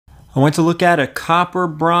I went to look at a Copper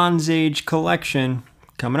Bronze Age collection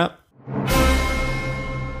coming up.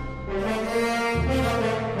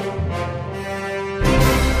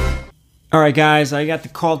 Alright guys, I got the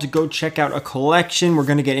call to go check out a collection. We're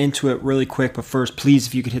going to get into it really quick, but first, please,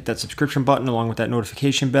 if you could hit that subscription button along with that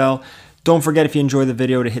notification bell. Don't forget, if you enjoy the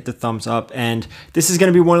video, to hit the thumbs up. And this is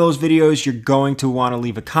going to be one of those videos you're going to want to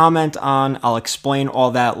leave a comment on. I'll explain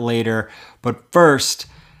all that later. But first,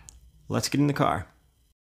 let's get in the car.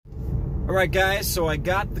 Alright guys, so I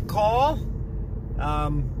got the call.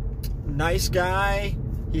 Nice guy.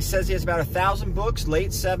 He says he has about 1,000 books,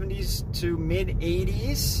 late 70s to mid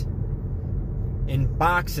 80s. In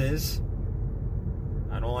boxes.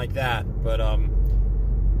 I don't like that, but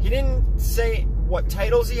he didn't say what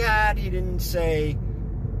titles he had. He didn't say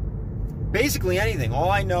basically anything. All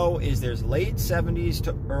I know is there's late 70s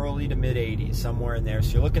to early to mid 80s, somewhere in there.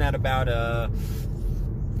 So you're looking at about a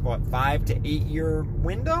what, 5 to 8 year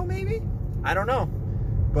window, maybe? I don't know,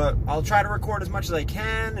 but I'll try to record as much as I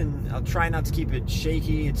can, and I'll try not to keep it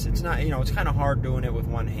shaky. It's not, you know, it's kind of hard doing it with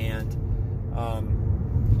one hand.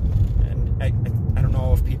 I don't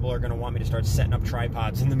know if people are going to want me to start setting up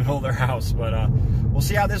tripods in the middle of their house, but we'll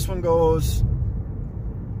see how this one goes.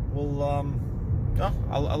 We'll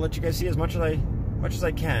I'll let you guys see as much as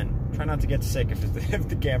I can. Try not to get sick if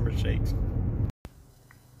the camera shakes.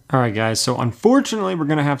 All right, guys. So unfortunately, we're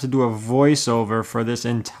going to have to do a voiceover for this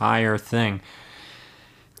entire thing.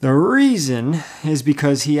 The reason is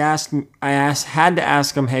because I had to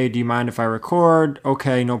ask him, hey, do you mind if I record?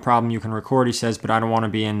 Okay, no problem, you can record, he says, but I don't want to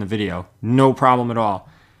be in the video. No problem at all.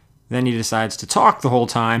 Then he decides to talk the whole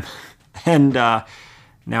time, and now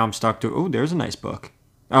I'm stuck to, oh, there's a nice book.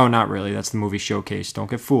 Oh, not really, that's the movie Showcase. Don't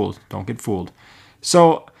get fooled, don't get fooled.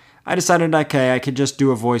 So I decided, okay, I could just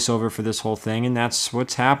do a voiceover for this whole thing, and that's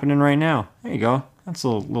what's happening right now. There you go, that's a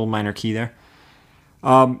little minor key there.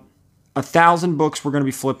 1,000 books we're going to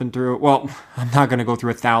be flipping through. Well, I'm not going to go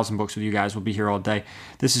through 1,000 books with you guys. We'll be here all day.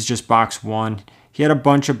 This is just box one. He had a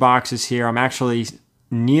bunch of boxes here. I'm actually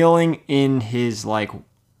kneeling in his, like,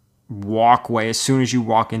 walkway as soon as you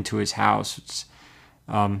walk into his house. It's,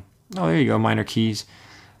 oh, there you go, minor keys.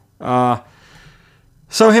 So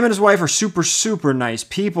him and his wife are super, super nice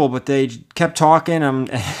people, but they kept talking.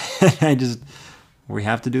 We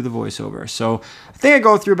have to do the voiceover. So I think I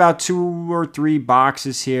go through about 2 or 3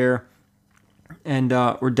 boxes here. And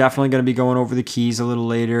we're definitely going to be going over the keys a little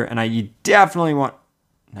later. And you definitely want...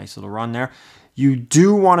 Nice little run there. You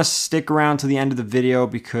do want to stick around to the end of the video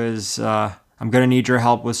because I'm going to need your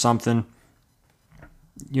help with something.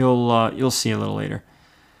 You'll see a little later.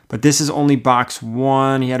 But this is only box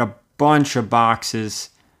 1. He had a bunch of boxes.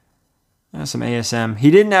 Some ASM.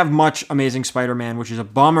 He didn't have much Amazing Spider-Man, which is a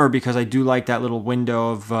bummer because I do like that little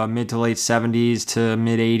window of mid to late 70s to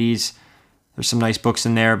mid 80s. There's some nice books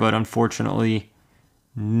in there, but unfortunately,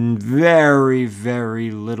 very,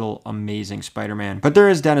 very little Amazing Spider-Man. But there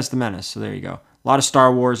is Dennis the Menace, so there you go. A lot of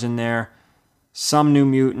Star Wars in there. Some New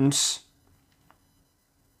Mutants.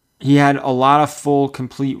 He had a lot of full,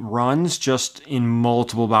 complete runs just in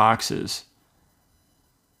multiple boxes.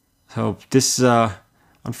 So this,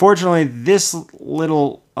 unfortunately, this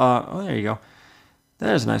little, oh, there you go.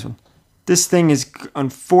 There's a nice one. This thing is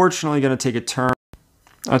unfortunately going to take a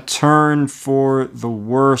turn for the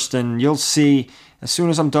worst, and you'll see as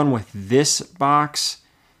soon as I'm done with this box,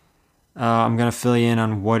 I'm going to fill you in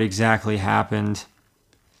on what exactly happened.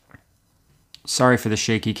 Sorry for the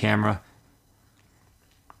shaky camera.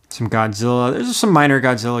 Some Godzilla. There's some minor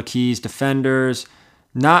Godzilla keys, Defenders.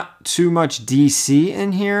 Not too much DC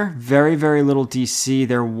in here. Very, very little DC.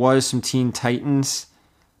 There was some Teen Titans.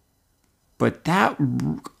 But that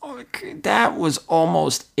was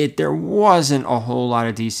almost it. There wasn't a whole lot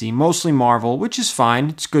of DC. Mostly Marvel, which is fine.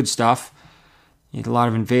 It's good stuff. You had a lot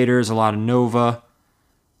of Invaders, a lot of Nova.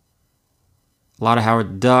 A lot of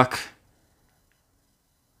Howard the Duck.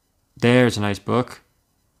 There's a nice book.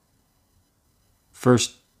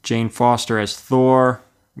 First Jane Foster as Thor.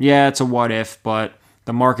 Yeah, it's a what if, but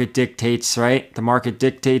the market dictates, right? The market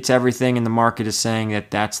dictates everything, and the market is saying that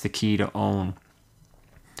that's the key to own.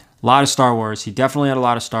 A lot of Star Wars. He definitely had a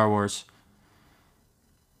lot of Star Wars.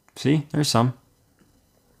 See? There's some.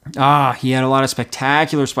 Ah, he had a lot of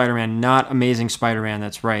Spectacular Spider-Man, not Amazing Spider-Man.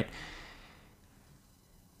 That's right.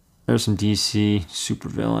 There's some DC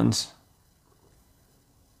supervillains.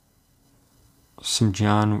 Some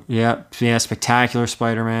John... Yeah, Spectacular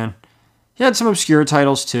Spider-Man. He had some obscure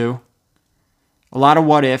titles, too. A lot of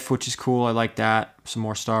What If, which is cool. I like that. Some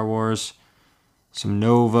more Star Wars. Some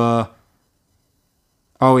Nova.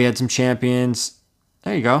 Oh, he had some Champions.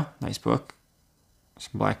 There you go. Nice book.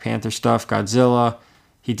 Some Black Panther stuff. Godzilla.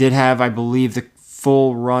 He did have, I believe, the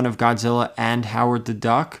full run of Godzilla and Howard the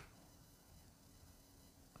Duck.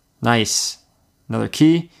 Nice. Another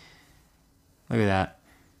key. Look at that.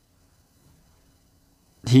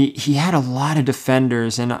 He had a lot of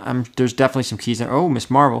Defenders, and there's definitely some keys there. Oh, Miss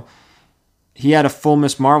Marvel. He had a full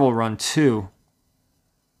Miss Marvel run too.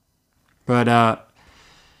 But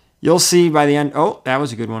you'll see by the end. Oh, that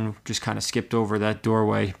was a good one. Just kind of skipped over that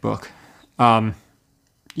doorway book.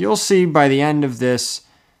 You'll see by the end of this,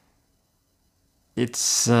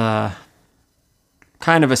 it's kind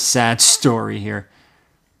of a sad story here.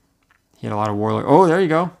 He had a lot of Warlord. Oh, there you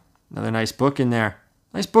go. Another nice book in there.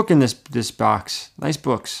 Nice book in this box. Nice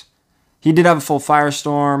books. He did have a full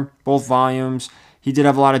Firestorm, both volumes. He did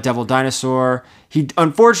have a lot of Devil Dinosaur. He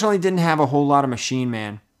unfortunately didn't have a whole lot of Machine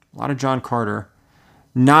Man. A lot of John Carter.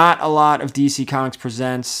 Not a lot of DC Comics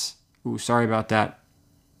Presents. Ooh, sorry about that.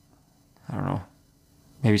 I don't know.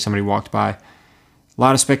 Maybe somebody walked by. A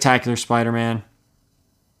lot of Spectacular Spider-Man.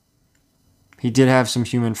 He did have some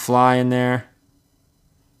Human Fly in there.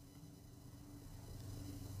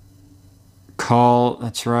 Cull,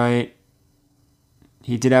 that's right.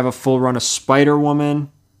 He did have a full run of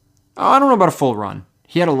Spider-Woman. Oh, I don't know about a full run.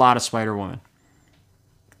 He had a lot of Spider-Woman.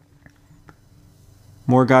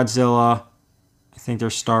 More Godzilla. I think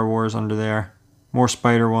there's Star Wars under there. More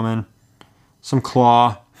Spider-Woman. Some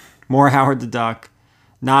Claw. More Howard the Duck.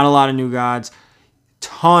 Not a lot of New Gods.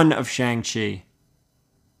 Ton of Shang-Chi.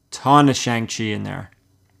 Ton of Shang-Chi in there.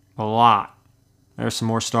 A lot. There's some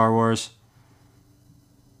more Star Wars.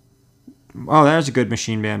 Oh, there's a good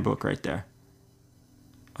Machine Man book right there.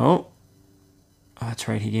 Oh, that's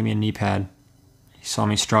right. He gave me a knee pad. He saw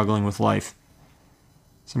me struggling with life.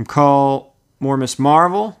 Some Cull. More Miss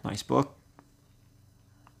Marvel. Nice book.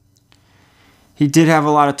 He did have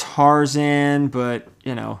a lot of Tarzan, but,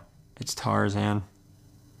 you know, it's Tarzan.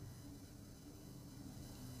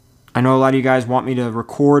 I know a lot of you guys want me to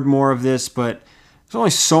record more of this, but there's only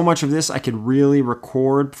so much of this I could really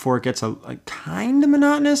record before it gets a kind of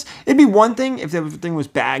monotonous. It'd be one thing if everything was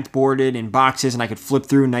bagged, boarded, in boxes, and I could flip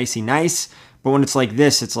through nicey nice. But when it's like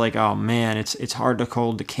this, it's like, oh man, it's hard to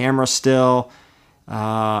hold the camera still.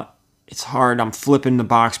 It's hard. I'm flipping the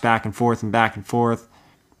box back and forth and back and forth.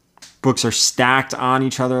 Books are stacked on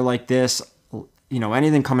each other like this. You know,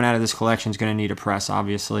 anything coming out of this collection is going to need a press,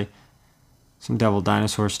 obviously. Some Devil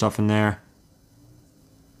Dinosaur stuff in there.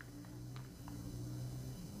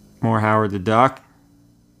 More Howard the Duck.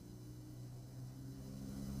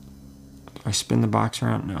 Do I spin the box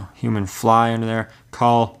around? No. Human Fly under there.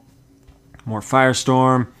 Cull. More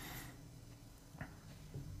Firestorm.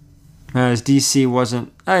 As DC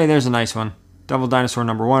wasn't... Hey, there's a nice one. Devil Dinosaur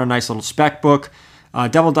 #1. A nice little spec book.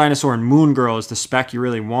 Devil Dinosaur and Moon Girl is the spec you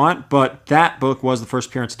really want. But that book was the first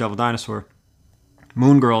appearance of Devil Dinosaur.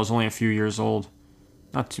 Moon Girl is only a few years old.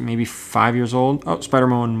 Not too, maybe 5 years old. Oh,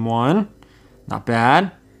 Spider-Man 1. Not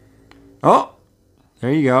bad. Oh,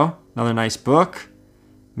 there you go. Another nice book.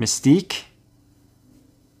 Mystique.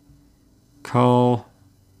 Cull.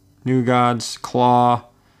 New Gods. Claw.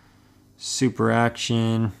 Super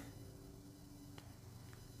Action.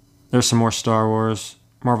 There's some more Star Wars.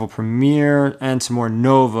 Marvel Premiere. And some more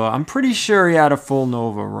Nova. I'm pretty sure he had a full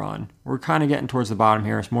Nova run. We're kind of getting towards the bottom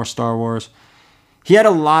here. It's more Star Wars. He had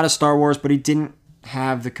a lot of Star Wars, but he didn't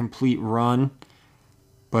have the complete run.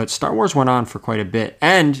 But Star Wars went on for quite a bit.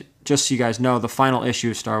 And just so you guys know, the final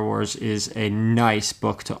issue of Star Wars is a nice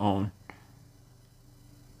book to own.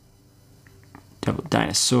 Devil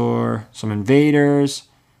Dinosaur, some Invaders.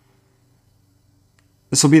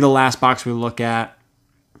 This will be the last box we look at,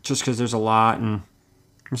 just because there's a lot, and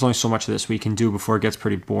there's only so much of this we can do before it gets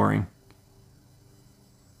pretty boring.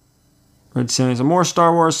 Red Sonja, some more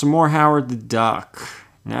Star Wars, some more Howard the Duck.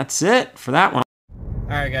 And that's it for that one.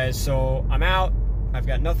 Alright guys, so I'm out. I've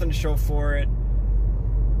got nothing to show for it.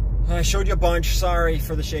 I showed you a bunch. Sorry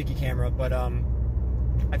for the shaky camera, but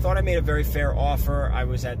I thought I made a very fair offer. I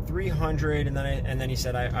was at 300, and then he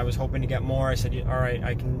said I was hoping to get more. I said, all right,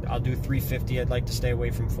 I'll do 350. I'd like to stay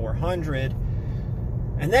away from 400.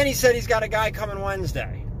 And then he said he's got a guy coming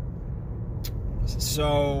Wednesday.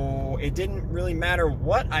 So it didn't really matter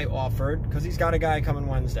what I offered because he's got a guy coming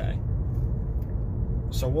Wednesday.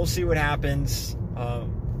 So we'll see what happens.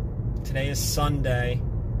 Today is Sunday.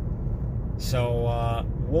 So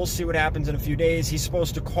we'll see what happens in a few days. He's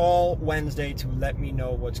supposed to call Wednesday to let me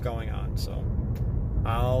know what's going on. So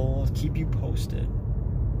I'll keep you posted.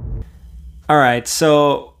 All right,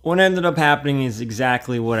 so what ended up happening is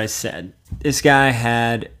exactly what I said. This guy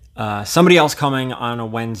had somebody else coming on a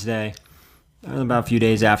Wednesday, about a few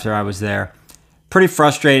days after I was there. Pretty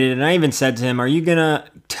frustrated, and I even said to him, are you going to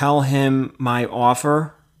tell him my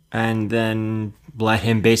offer and then let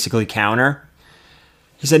him basically counter?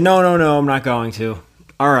 He said, no, I'm not going to.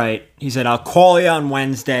 All right. He said, I'll call you on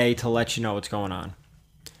Wednesday to let you know what's going on.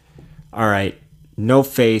 All right. No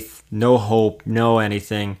faith, no hope, no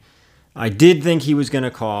anything. I did think he was going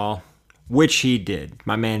to call, which he did.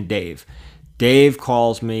 My man Dave. Dave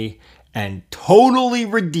calls me and totally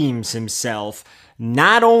redeems himself.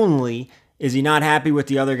 Not only is he not happy with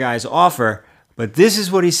the other guy's offer, but this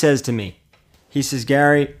is what he says to me. He says,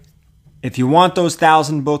 Gary, if you want those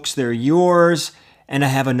 1,000 books, they're yours, and I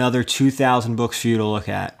have another 2,000 books for you to look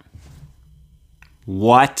at.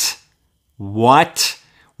 What?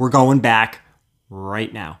 We're going back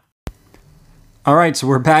right now. All right, so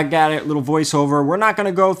we're back at it. Little voiceover. We're not going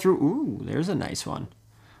to go through... Ooh, there's a nice one.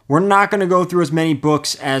 We're not going to go through as many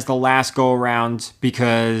books as the last go-around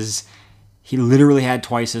because he literally had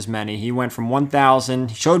twice as many. He went from 1,000.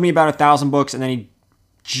 He showed me about 1,000 books, and then he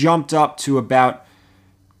jumped up to about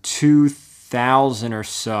 2,000 or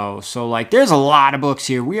so. So, like, there's a lot of books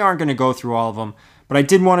here. We aren't going to go through all of them. But I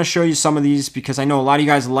did want to show you some of these because I know a lot of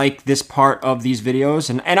you guys like this part of these videos.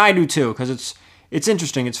 And I do too because it's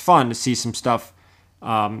interesting. It's fun to see some stuff.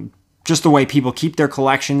 Just the way people keep their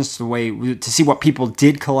collections, the way to see what people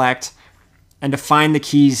did collect, and to find the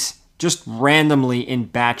keys just randomly in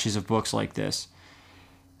batches of books like this.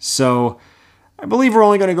 So I believe we're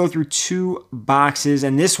only going to go through 2 boxes,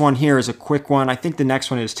 and this one here is a quick one. I think the next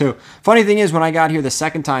one is too. Funny thing is, when I got here the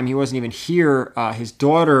second time, he wasn't even here. His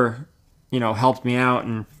daughter, helped me out,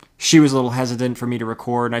 and she was a little hesitant for me to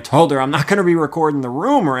record, and I told her I'm not going to be recording the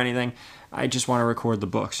room or anything. I just want to record the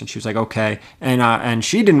books. And she was like, okay. And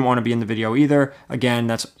she didn't want to be in the video either. Again,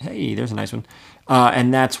 hey, there's a nice one.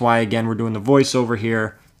 And that's why, again, we're doing the voiceover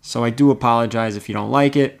here. So I do apologize if you don't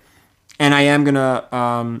like it. And I am going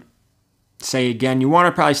to say again, you want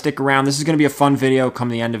to probably stick around. This is going to be a fun video come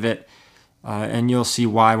the end of it. And you'll see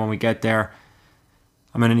why when we get there.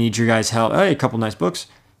 I'm going to need your guys' help. Hey, a couple nice books.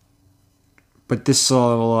 But this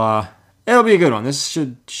will, it'll be a good one. This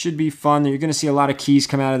should be fun. You're going to see a lot of keys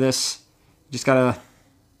come out of this. Just gotta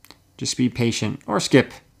be patient or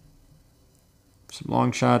skip. Some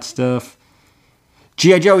long shot stuff.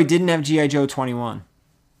 G.I. Joe, he didn't have G.I. Joe 21.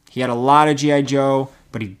 He had a lot of G.I. Joe,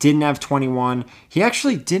 but he didn't have 21. He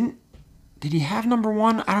actually didn't. Did he have number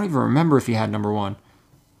 1? I don't even remember if he had number 1.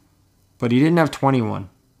 But he didn't have 21,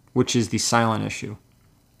 which is the silent issue.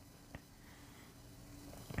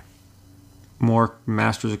 More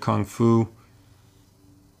Masters of Kung Fu.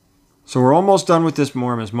 So we're almost done with this.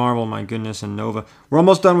 More Ms. Marvel, my goodness, and Nova. We're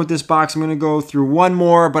almost done with this box. I'm going to go through one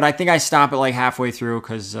more, but I think I stop it like halfway through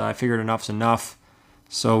because I figured enough's enough.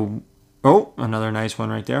 So, oh, another nice one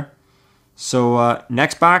right there. So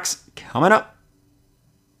next box coming up.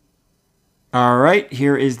 All right,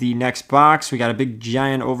 here is the next box. We got a big,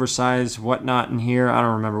 giant, oversized whatnot in here. I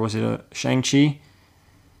don't remember. Was it a Shang-Chi?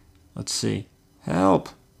 Let's see. Help.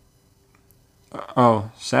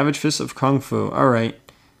 Oh, Savage Fist of Kung Fu. All right.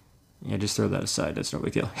 Yeah, just throw that aside. That's no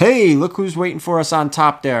big deal. Hey, look who's waiting for us on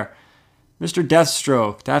top there. Mr.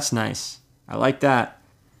 Deathstroke. That's nice. I like that.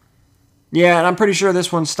 Yeah, and I'm pretty sure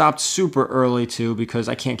this one stopped super early, too, because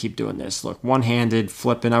I can't keep doing this. Look, one-handed,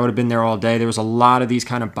 flipping. I would have been there all day. There was a lot of these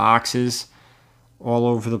kind of boxes all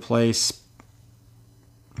over the place.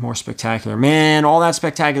 More spectacular. Man, all that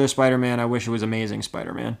spectacular Spider-Man. I wish it was Amazing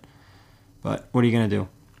Spider-Man. But what are you going to do?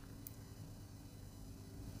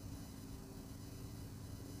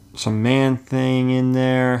 Some Man-Thing in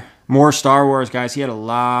there. More Star Wars, guys. He had a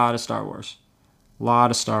lot of Star Wars. A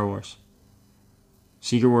lot of Star Wars.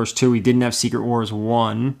 Secret Wars 2. He didn't have Secret Wars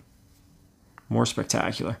 1. More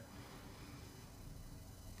spectacular.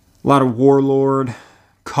 A lot of Warlord,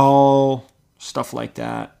 Cull, stuff like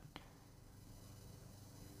that.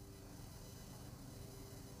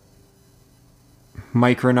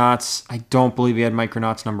 Micronauts. I don't believe he had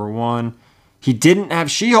Micronauts number 1. He didn't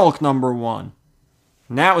have She-Hulk number 1.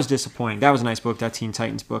 And that was disappointing. That was a nice book, that Teen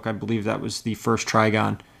Titans book. I believe that was the first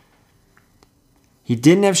Trigon. He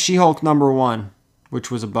didn't have She-Hulk number 1,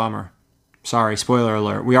 which was a bummer. Sorry, spoiler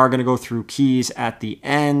alert. We are going to go through keys at the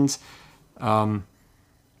end. I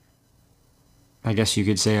guess you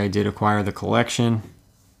could say I did acquire the collection.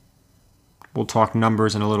 We'll talk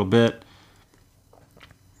numbers in a little bit.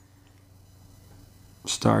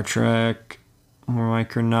 Star Trek. More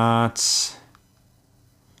Micronauts.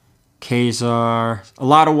 Kazar, a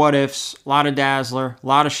lot of What Ifs, a lot of Dazzler, a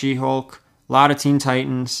lot of She-Hulk, a lot of Teen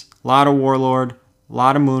Titans, a lot of Warlord, a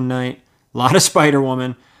lot of Moon Knight, a lot of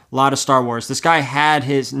Spider-Woman, a lot of Star Wars. This guy had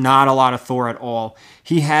not a lot of Thor at all.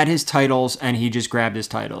 He had his titles, and he just grabbed his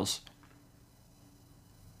titles.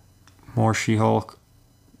 More She-Hulk.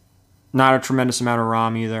 Not a tremendous amount of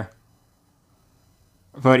ROM either.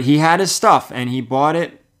 But he had his stuff, and he bought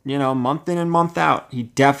it you know, month in and month out, he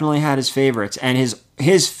definitely had his favorites. And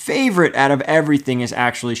his favorite out of everything is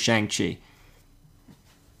actually Shang-Chi.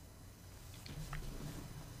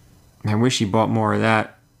 I wish he bought more of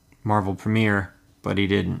that Marvel Premiere, but he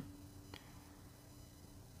didn't.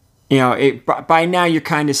 You know, by now you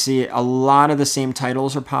kind of see a lot of the same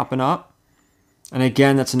titles are popping up. And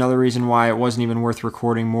again, that's another reason why it wasn't even worth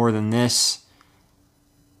recording more than this.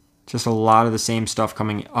 Just a lot of the same stuff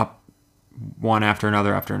coming up one after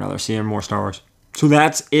another after another. Seeing more Star Wars. So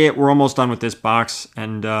that's it. We're almost done with this box.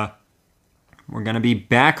 And we're going to be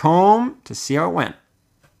back home to see how it went.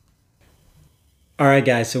 All right,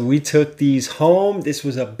 guys. So we took these home. This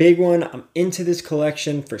was a big one. I'm into this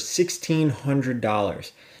collection for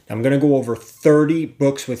 $1,600. I'm going to go over 30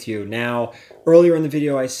 books with you. Now, earlier in the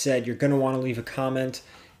video, I said you're going to want to leave a comment.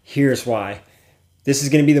 Here's why. This is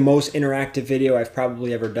going to be the most interactive video I've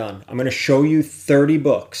probably ever done. I'm going to show you 30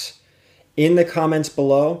 books. In the comments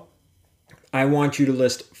below, I want you to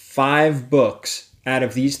list 5 books out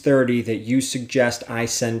of these 30 that you suggest I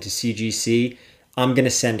send to CGC. I'm going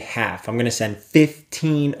to send half. I'm going to send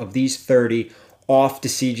 15 of these 30 off to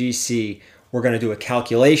CGC. We're going to do a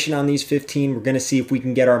calculation on these 15. We're going to see if we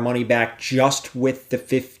can get our money back just with the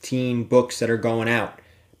 15 books that are going out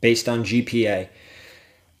based on GPA.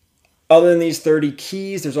 Other than these 30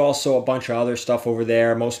 keys, there's also a bunch of other stuff over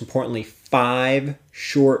there. Most importantly, 5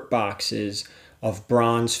 short boxes of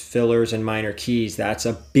bronze fillers and minor keys. That's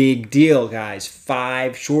a big deal, guys.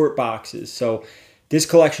 5 short boxes. So this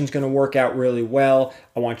collection is going to work out really well.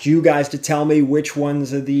 I want you guys to tell me which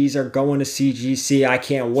ones of these are going to CGC. I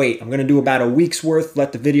can't wait. I'm going to do about a week's worth,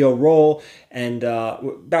 let the video roll, and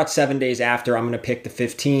about 7 days after, I'm going to pick the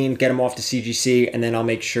 15, get them off to CGC, and then I'll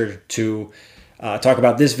make sure to talk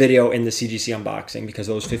about this video in the CGC unboxing because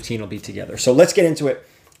those 15 will be together. So let's get into it.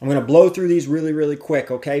 I'm going to blow through these really, really quick,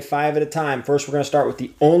 okay? 5 at a time. First, we're going to start with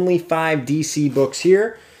the only 5 DC books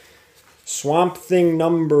here. Swamp Thing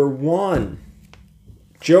number 1.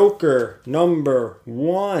 Joker, number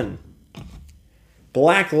 1.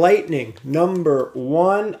 Black Lightning, number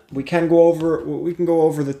 1. We can go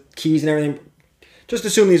over the keys and everything. Just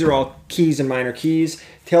assume these are all keys and minor keys.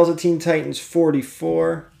 Tales of Teen Titans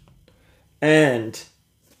 44. And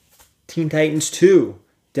Teen Titans 2,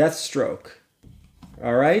 Deathstroke.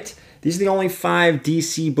 All right? These are the only 5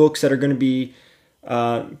 DC books that are going to be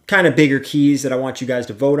kind of bigger keys that I want you guys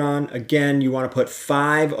to vote on. Again, you want to put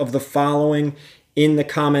 5 of the following in the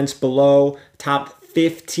comments below. Top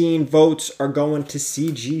 15 votes are going to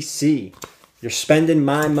CGC. You're spending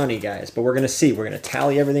my money, guys, but we're going to see. We're going to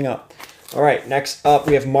tally everything up. All right, next up,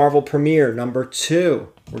 we have Marvel Premiere, number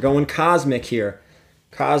 2. We're going Cosmic here.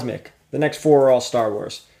 Cosmic. The next 4 are all Star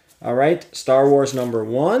Wars. All right, Star Wars number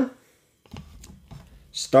 1.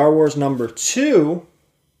 Star Wars number 2.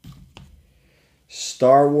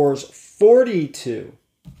 Star Wars 42.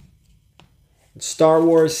 Star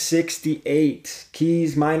Wars 68.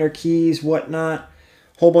 Keys, minor keys, whatnot.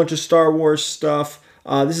 Whole bunch of Star Wars stuff.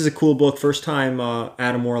 This is a cool book. First time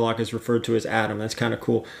Adam Warlock is referred to as Adam. That's kind of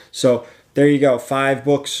cool. So there you go. 5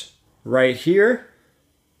 books right here.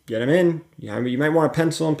 Get them in. You might want a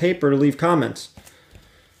pencil and paper to leave comments.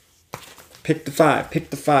 Pick the 5. Pick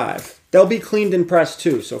the 5. They'll be cleaned and pressed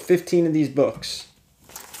too. So 15 of these books.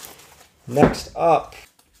 Next up.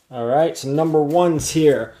 All right. Some number 1s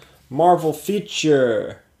here. Marvel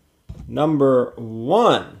Feature, number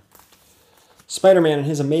 1. Spider-Man and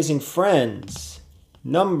His Amazing Friends,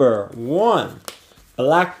 number 1.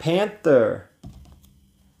 Black Panther,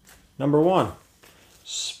 number 1.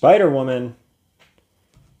 Spider-Woman,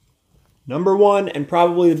 number 1, and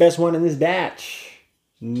probably the best one in this batch.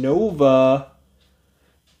 Nova,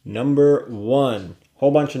 number 1.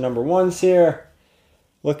 Whole bunch of number 1s here.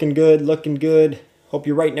 Looking good, looking good. Hope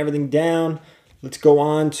you're writing everything down. Let's go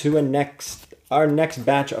on to our next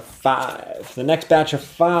batch of 5. The next batch of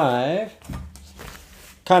 5,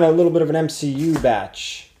 kind of a little bit of an MCU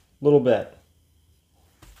batch. A little bit.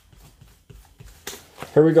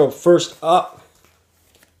 Here we go. First up,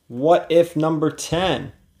 What If number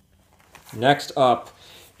 10. Next up,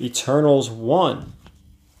 Eternals 1.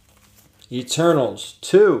 Eternals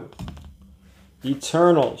 2.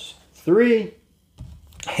 Eternals 3.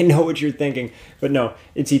 I know what you're thinking, but no,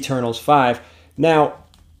 it's Eternals 5. Now,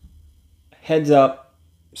 heads up,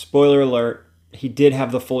 spoiler alert, he did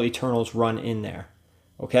have the full Eternals run in there.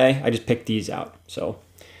 Okay? I just picked these out. So,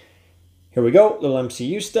 here we go. Little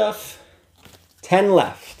MCU stuff. 10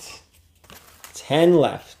 left. 10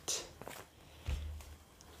 left.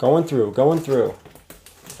 Going through, going through.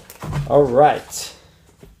 All right.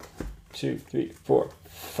 2, 3, 4,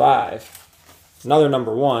 5. Another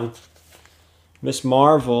number 1. Miss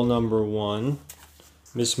Marvel number 1.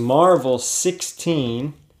 Miss Marvel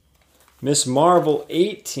 16, Miss Marvel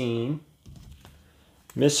 18,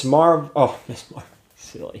 Miss Marvel,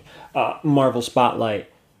 silly, Marvel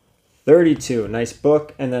Spotlight 32, nice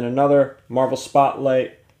book, and then another Marvel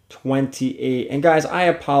Spotlight 28. And guys, I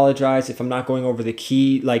apologize if I'm not going over the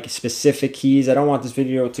specific keys. I don't want this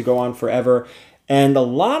video to go on forever. And a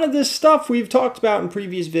lot of this stuff we've talked about in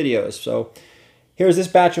previous videos. So here's this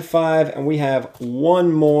batch of 5, and we have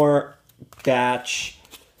one more batch.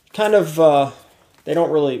 Kind of, they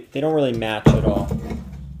don't really match at all.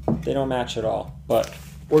 They don't match at all. But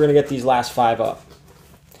we're gonna get these last 5 up.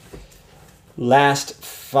 Last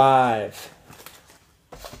 5.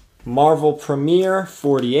 Marvel Premiere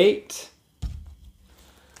 48.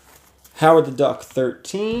 Howard the Duck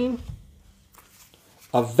 13.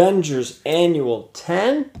 Avengers Annual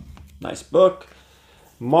 10. Nice book.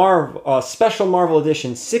 Special Marvel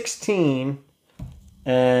Edition 16.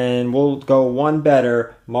 And we'll go one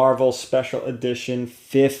better. Marvel Special Edition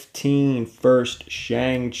 15. First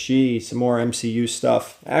Shang-Chi. Some more MCU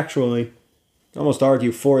stuff. Actually, almost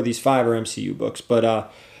argue 4 of these 5 are MCU books.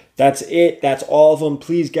 But that's it. That's all of them.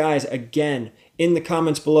 Please, guys, again, in the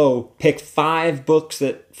comments below, pick 5 books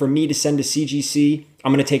that for me to send to CGC.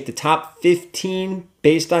 I'm going to take the top 15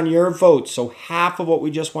 based on your votes. So half of what we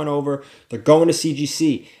just went over, they're going to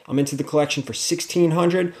CGC. I'm into the collection for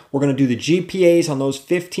 $1,600. We're going to do the GPAs on those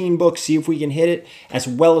 15 books, see if we can hit it, as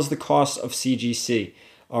well as the cost of CGC.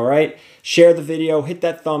 All right? Share the video. Hit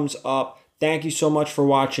that thumbs up. Thank you so much for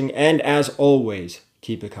watching. And as always,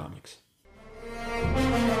 keep it comics.